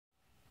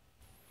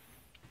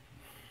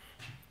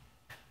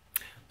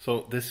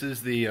So this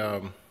is the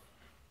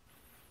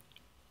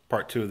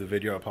part 2 of the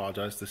video. I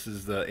apologize. This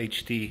is the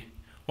HD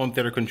home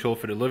theater control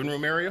for the living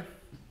room area.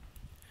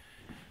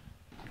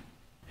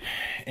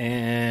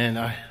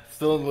 And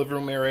still in the living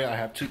room area, I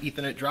have 2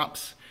 Ethernet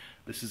drops.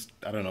 This is,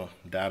 I don't know,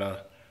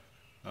 data.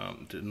 I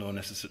don't know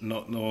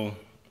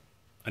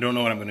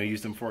what I'm going to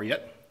use them for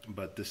yet,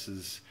 but this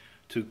is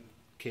 2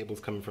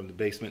 cables coming from the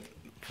basement,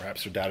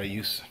 perhaps for data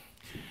use.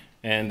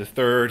 And the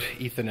 3rd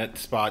Ethernet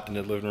spot in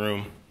the living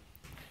room,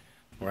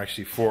 or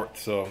actually 4th,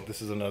 so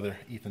this is another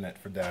Ethernet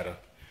for data.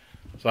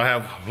 So I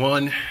have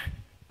 1,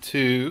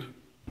 2,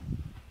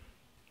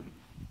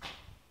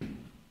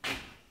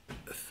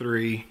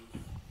 3,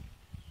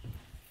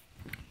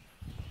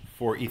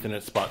 4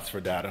 Ethernet spots for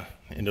data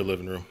in the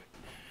living room.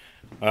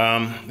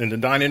 In the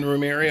dining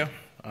room area,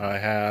 I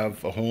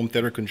have a home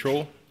theater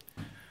control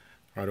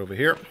right over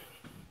here.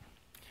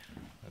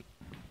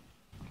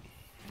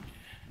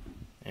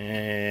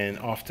 And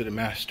off to the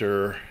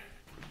master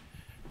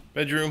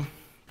bedroom.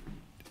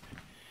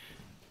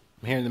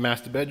 Here in the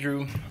master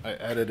bedroom, I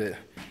added a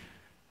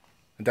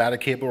data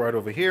cable right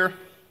over here.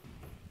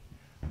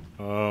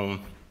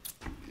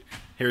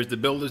 Here's the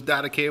builder's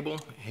data cable.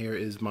 Here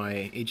is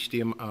my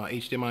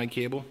HDMI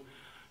cable.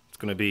 It's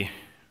going to be, you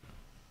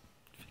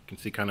can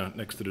see, kind of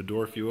next to the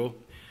door, if you will.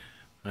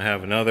 I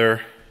have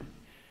another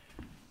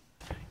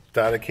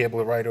data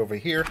cable right over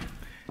here,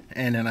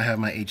 and then I have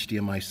my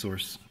HDMI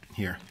source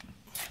here.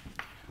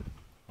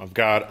 I've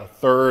got a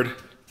 3rd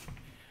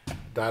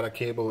data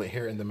cable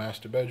here in the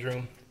master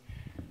bedroom,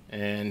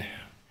 and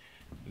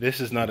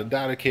this is not a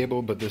data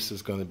cable, but this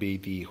is going to be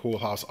the whole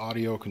house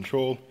audio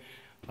control.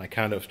 I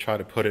kind of try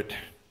to put it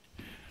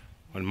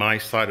on my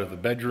side of the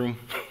bedroom,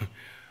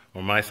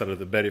 or my side of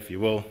the bed, if you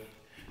will.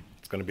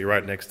 It's going to be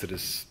right next to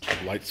this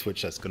light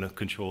switch that's going to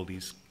control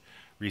these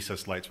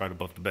recessed lights right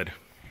above the bed.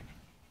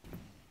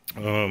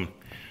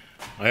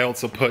 I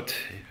also put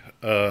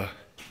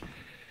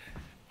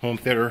home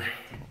theater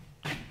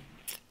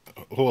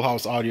whole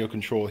house audio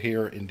control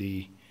here in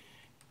the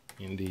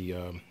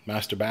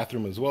master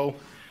bathroom as well,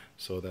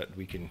 so that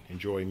we can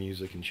enjoy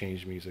music and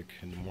change music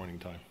in the morning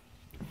time.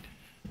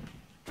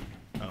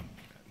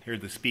 Here are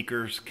the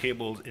speakers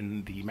cables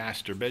in the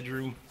master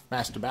bathroom.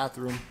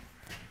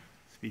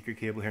 Speaker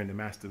cable here in the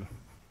master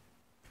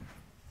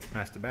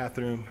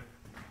bathroom.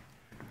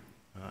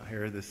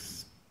 Here are the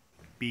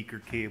speaker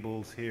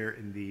cables here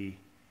in the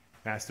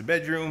master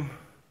bedroom.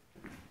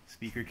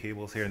 Speaker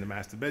cables here in the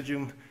master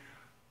bedroom.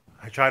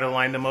 I try to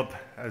line them up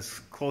as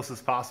close as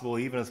possible,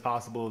 even as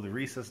possible, the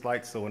recessed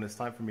lights, so when it's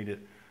time for me to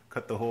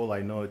cut the hole,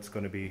 I know it's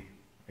going to be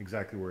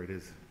exactly where it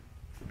is.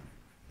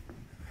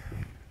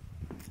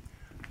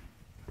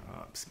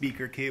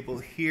 Speaker cable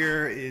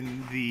here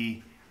in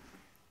the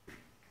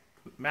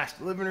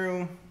master living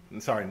room. In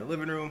the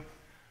living room.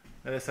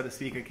 Another set of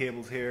speaker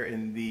cables here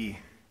in the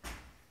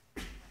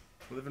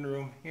living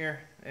room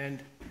here,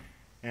 and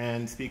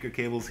speaker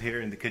cables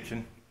here in the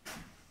kitchen.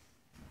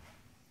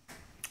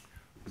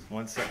 There's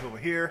one set over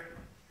here,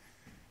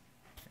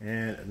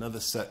 and another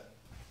set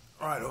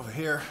right over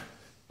here,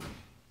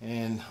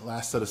 and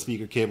last set of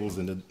speaker cables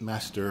in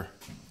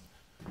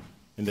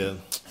the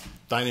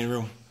dining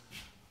room.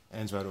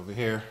 Ends right over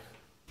here.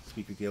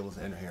 Speaker cables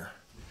enter here.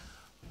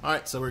 All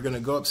right, so we're going to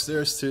go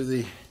upstairs to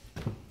the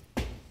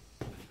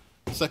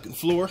 2nd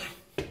floor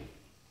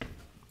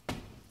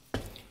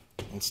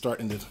and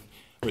start in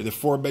the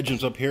 4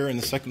 bedrooms up here in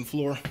the 2nd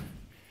floor.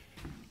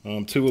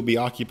 2 will be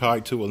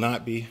occupied, 2 will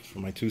not be, for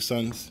my 2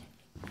 sons.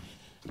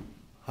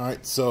 All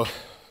right, so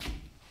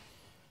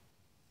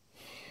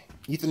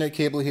Ethernet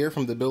cable here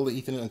from the builder,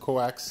 Ethernet and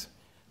coax.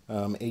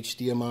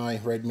 HDMI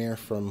Redmere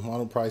from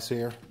Monoprice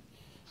here.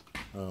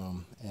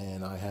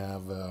 And I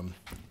have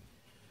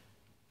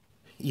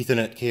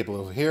Ethernet cable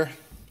over here.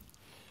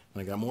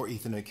 And I got more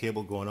Ethernet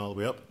cable going all the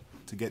way up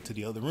to get to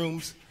the other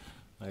rooms.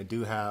 I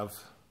do have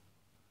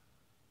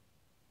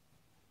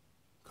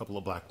a couple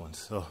of black ones.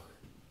 So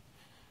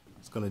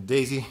it's going to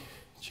daisy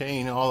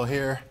chain all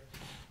here.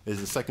 Is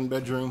the 2nd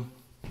bedroom.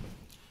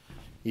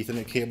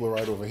 Ethernet cable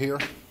right over here.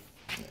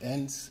 It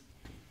ends.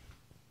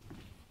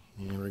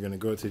 And we're going to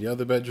go to the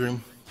other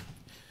bedroom.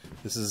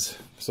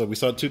 So we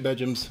saw 2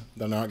 bedrooms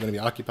that aren't going to be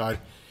occupied.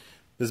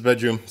 This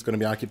bedroom is going to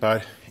be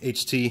occupied.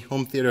 HT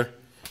home theater,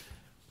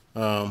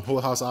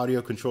 whole house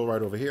audio control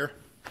right over here,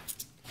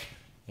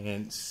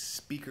 and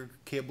speaker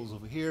cables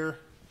over here,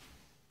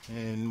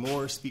 and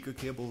more speaker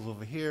cables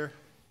over here,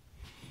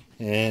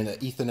 and an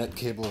Ethernet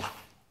cable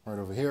right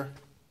over here.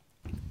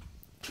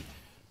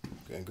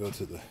 Going to go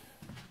to the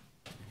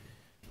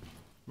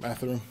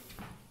bathroom,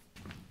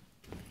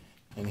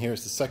 and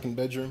here's the 2nd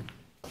bedroom.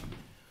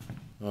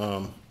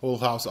 Whole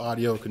house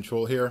audio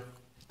control here,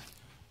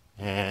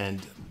 and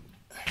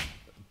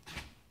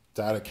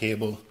data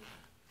cable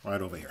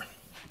right over here.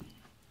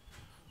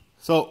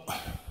 So,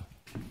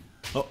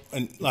 oh,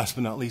 and last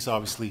but not least,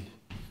 obviously,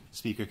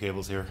 speaker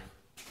cables here,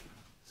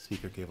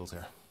 speaker cables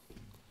here.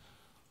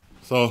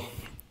 So,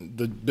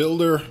 the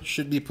builder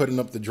should be putting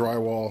up the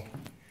drywall,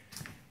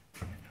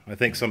 I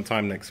think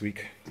sometime next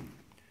week,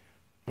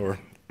 or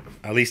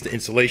at least the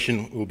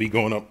insulation will be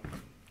going up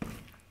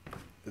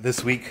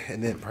this week,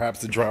 and then perhaps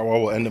the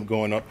drywall will end up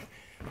going up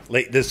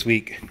late this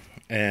week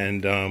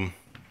and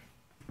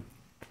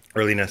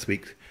early next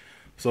week.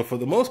 So for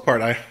the most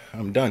part,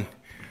 I'm done.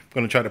 I'm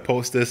going to try to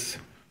post this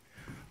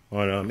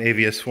on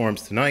AVS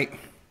forums tonight.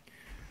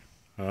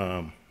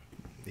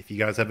 If you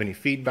guys have any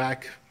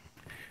feedback,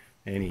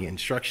 any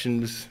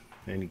instructions,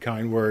 any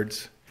kind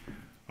words,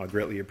 I'll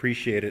greatly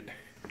appreciate it.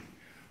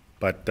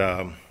 But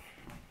yeah,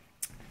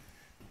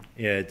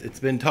 it's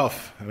been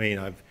tough. I mean,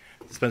 I've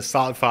spent a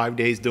solid 5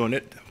 days doing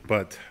it,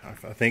 but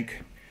I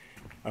think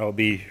I'll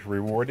be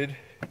rewarded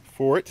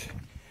for it.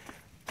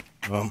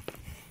 In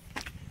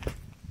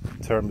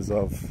terms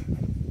of,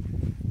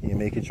 you know,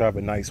 making sure I have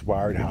a nice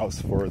wired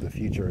house for the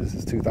future. This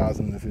is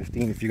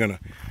 2015. If you're gonna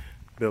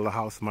build a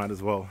house, might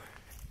as well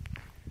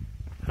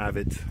have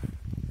it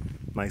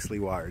nicely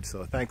wired.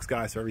 So thanks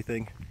guys for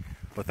everything.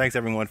 Well, thanks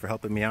everyone for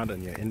helping me out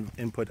and your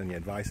input and your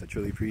advice. I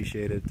truly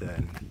appreciate it.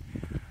 And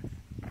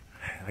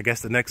I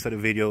guess the next set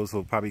of videos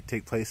will probably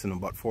take place in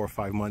about 4 or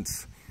 5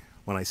 months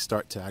when I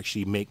start to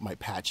actually make my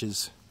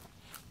patches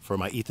for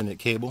my Ethernet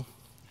cable.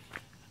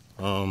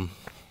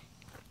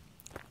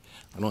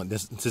 I don't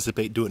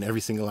anticipate doing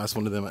every single last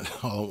one of them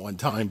all at one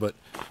time, but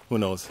who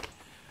knows.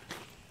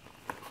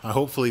 I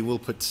hopefully will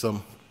put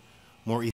some more